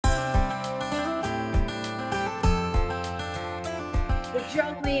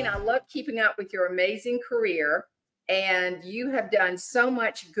Jolene, I love keeping up with your amazing career, and you have done so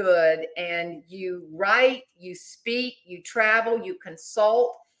much good. And you write, you speak, you travel, you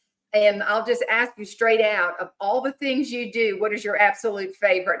consult. And I'll just ask you straight out, of all the things you do, what is your absolute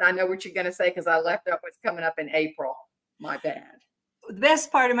favorite? And I know what you're going to say because I left up what's coming up in April. My bad. The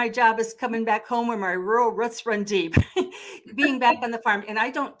best part of my job is coming back home where my rural roots run deep, being back on the farm. And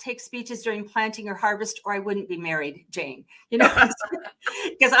I don't take speeches during planting or harvest, or I wouldn't be married, Jane, you know,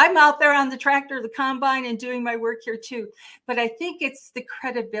 because I'm out there on the tractor, the combine, and doing my work here too. But I think it's the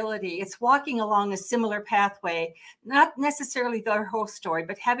credibility. It's walking along a similar pathway, not necessarily their whole story,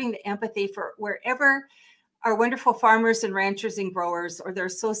 but having the empathy for wherever our wonderful farmers and ranchers and growers, or their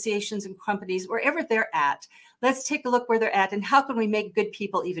associations and companies, wherever they're at. Let's take a look where they're at and how can we make good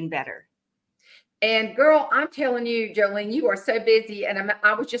people even better? And girl, I'm telling you, Jolene, you are so busy. And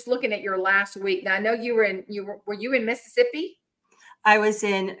I was just looking at your last week. Now I know were you in Mississippi? I was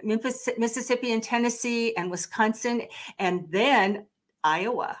in Memphis, Mississippi and Tennessee and Wisconsin, and then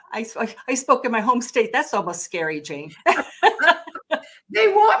Iowa. I spoke in my home state. That's almost scary, Jane. They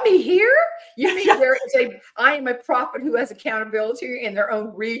want me here? You mean there is I am a prophet who has accountability in their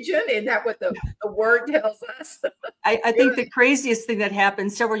own region? Isn't that what the word tells us? I think the craziest thing that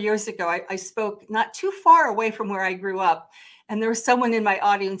happened several years ago, I spoke not too far away from where I grew up. And there was someone in my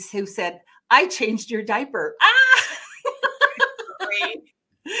audience who said, I changed your diaper.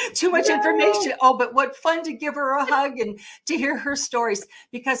 Too much information. Oh, but what fun to give her a hug and to hear her stories,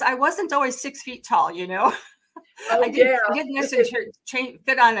 because I wasn't always 6 feet tall, you know. Oh, I didn't necessarily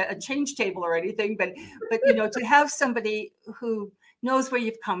fit on a change table or anything, but you know, to have somebody who knows where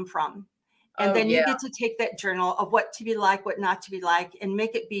you've come from, and then you get to take that journal of what to be like, what not to be like, and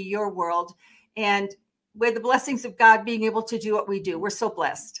make it be your world. And with the blessings of God, being able to do what we do, we're so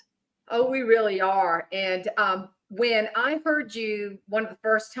blessed. Oh, we really are. And when I heard you, one of the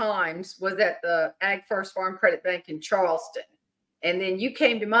first times was at the Ag First Farm Credit Bank in Charleston, and then you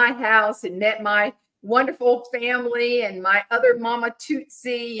came to my house and met my wonderful family and my other mama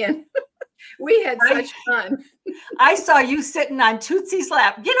Tootsie, and we had such fun. I saw you sitting on Tootsie's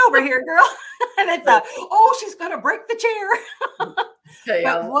lap. Get over here, girl. And I thought, oh, she's going to break the chair.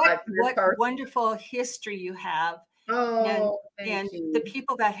 But what wonderful history you have. Oh, and the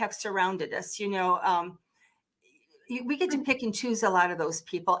people that have surrounded us, you know, we get to pick and choose a lot of those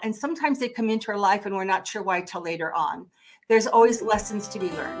people. And sometimes they come into our life and we're not sure why till later on. There's always lessons to be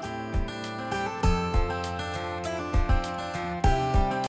learned.